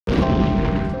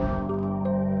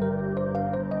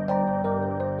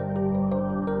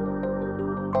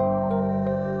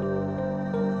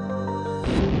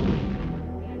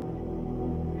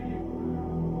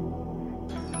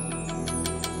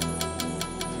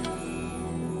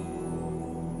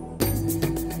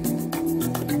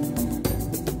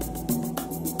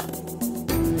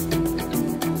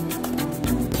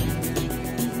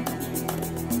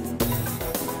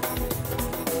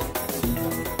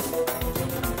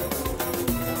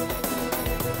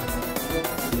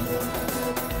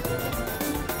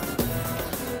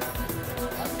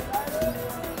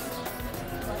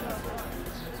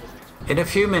In a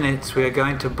few minutes we are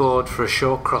going to board for a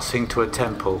short crossing to a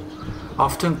temple,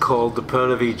 often called the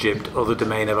Pearl of Egypt or the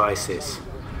Domain of Isis.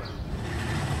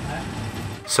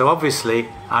 So obviously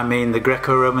I mean the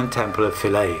Greco-Roman Temple of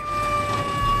Philae.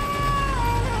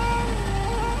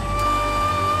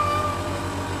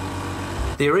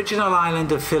 The original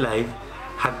island of Philae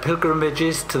had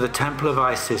pilgrimages to the Temple of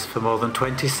Isis for more than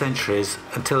 20 centuries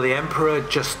until the Emperor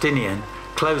Justinian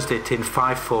closed it in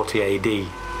 540 AD.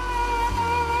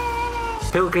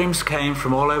 Pilgrims came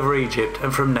from all over Egypt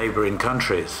and from neighbouring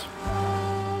countries.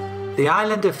 The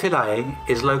island of Philae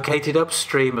is located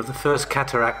upstream of the first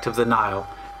cataract of the Nile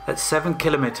at 7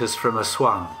 kilometres from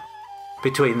Aswan,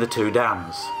 between the two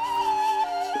dams.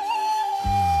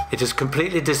 It has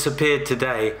completely disappeared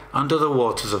today under the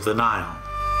waters of the Nile.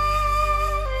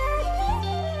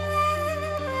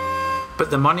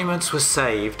 But the monuments were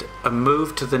saved and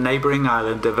moved to the neighbouring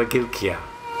island of Agilkia.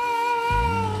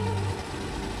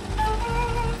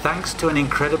 Thanks to an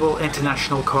incredible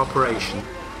international cooperation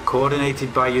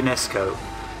coordinated by UNESCO,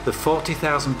 the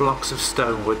 40,000 blocks of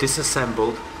stone were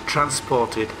disassembled,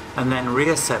 transported and then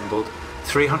reassembled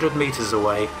 300 metres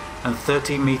away and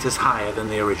 13 metres higher than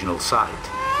the original site.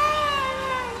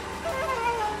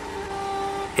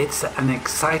 It's an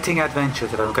exciting adventure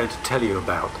that I'm going to tell you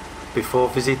about before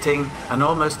visiting an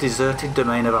almost deserted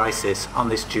domain of Isis on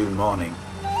this June morning.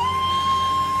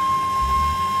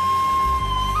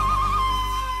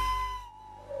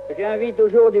 J'invite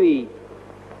aujourd'hui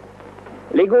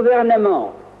les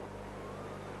gouvernements,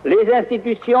 les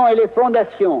institutions et les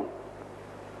fondations,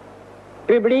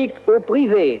 publiques ou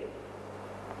privées,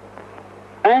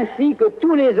 ainsi que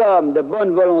tous les hommes de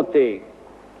bonne volonté,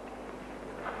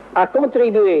 à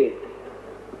contribuer,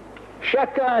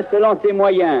 chacun selon ses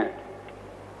moyens,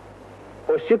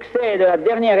 au succès de la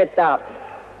dernière étape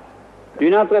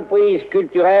d'une entreprise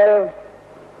culturelle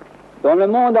dont le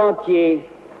monde entier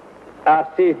a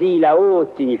saisi la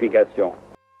haute signification.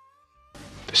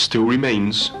 There still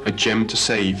remains a gem to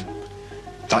save,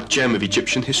 that gem of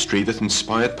Egyptian history that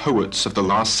inspired poets of the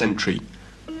last century,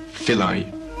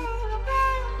 Philae.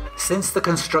 Since the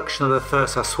construction of the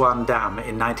first Aswan Dam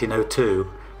in 1902,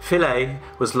 Philae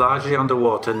was largely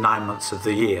underwater 9 months of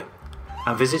the year,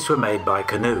 and visits were made by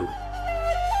canoe.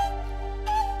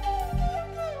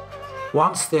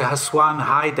 Once the Aswan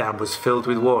High Dam was filled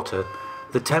with water,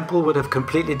 the temple would have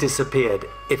completely disappeared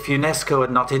if UNESCO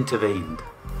had not intervened.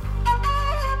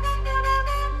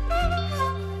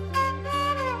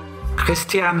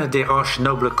 Christiane Desroches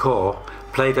Noblecourt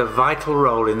played a vital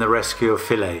role in the rescue of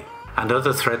Philae and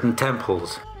other threatened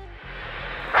temples.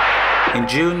 In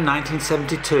June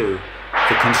 1972,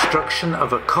 the construction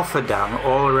of a cofferdam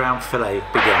all around Philae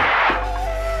began.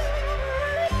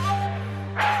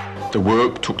 The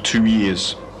work took 2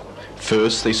 years.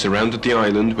 First, they surrounded the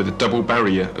island with a double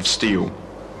barrier of steel.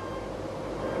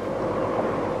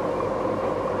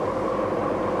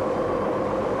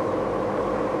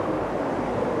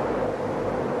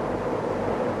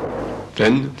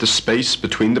 Then, the space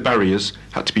between the barriers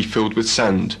had to be filled with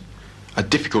sand, a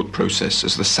difficult process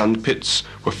as the sand pits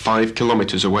were 5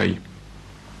 kilometers away.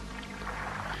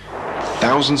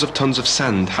 Thousands of tons of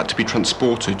sand had to be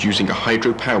transported using a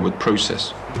hydro-powered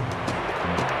process.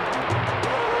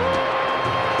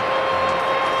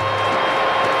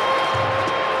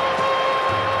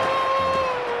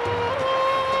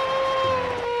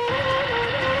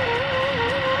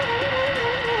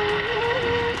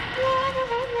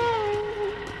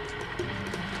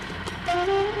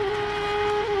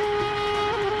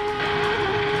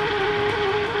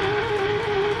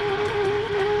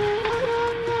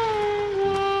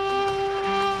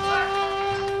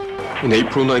 In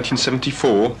April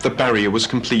 1974, the barrier was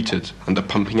completed and the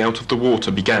pumping out of the water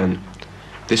began.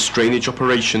 This drainage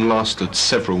operation lasted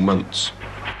several months.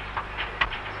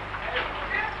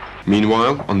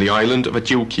 Meanwhile, on the island of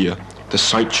Agilkia, the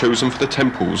site chosen for the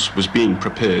temples was being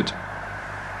prepared.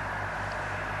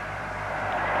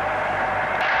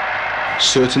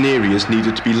 Certain areas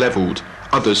needed to be levelled,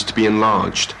 others to be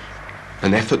enlarged,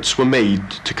 and efforts were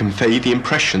made to convey the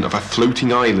impression of a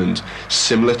floating island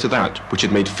similar to that which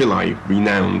had made Philae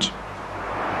renowned.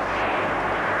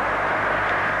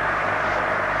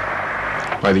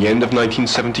 By the end of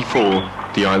 1974,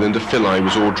 the island of Philae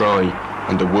was all dry,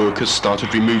 and the workers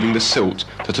started removing the silt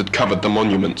that had covered the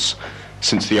monuments,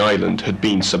 since the island had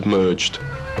been submerged.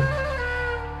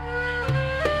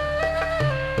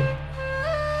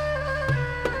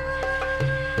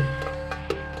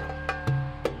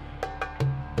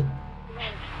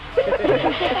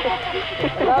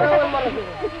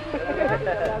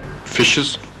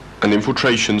 Fissures and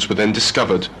infiltrations were then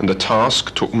discovered, and the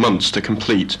task took months to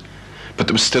complete. but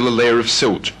there was still a layer of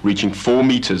silt reaching 4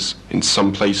 meters in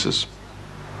some places.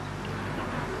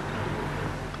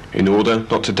 In order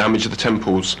not to damage the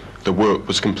temples, the work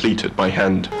was completed by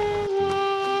hand.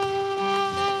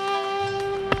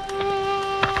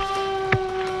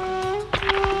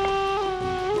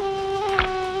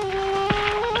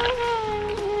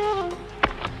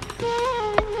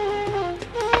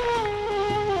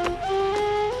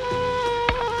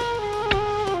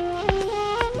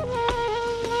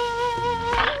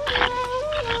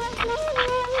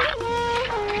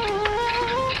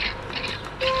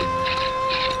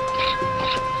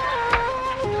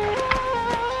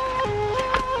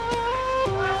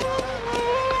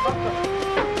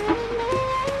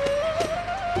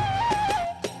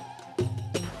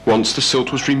 Once the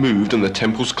silt was removed and the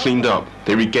temples cleaned up,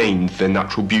 they regained their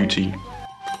natural beauty.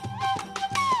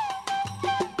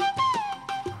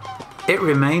 It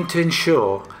remained to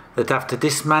ensure that after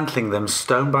dismantling them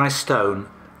stone by stone,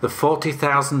 the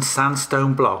 40,000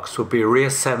 sandstone blocks would be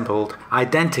reassembled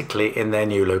identically in their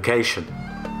new location.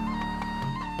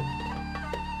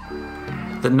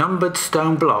 The numbered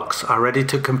stone blocks are ready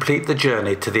to complete the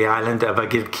journey to the island of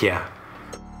Agilkia.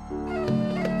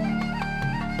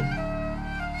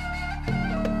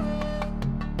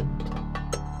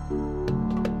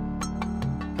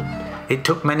 It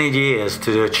took many years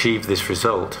to achieve this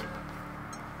result.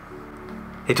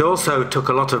 It also took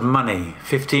a lot of money,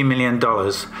 $15 million,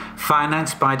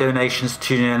 financed by donations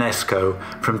to UNESCO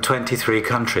from 23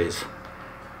 countries.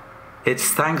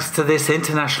 It's thanks to this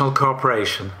international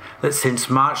cooperation that since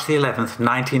March the 11th,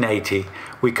 1980,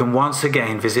 we can once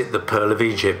again visit the Pearl of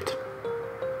Egypt.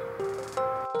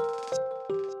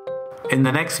 In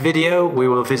the next video, we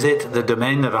will visit the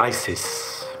domain of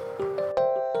Isis.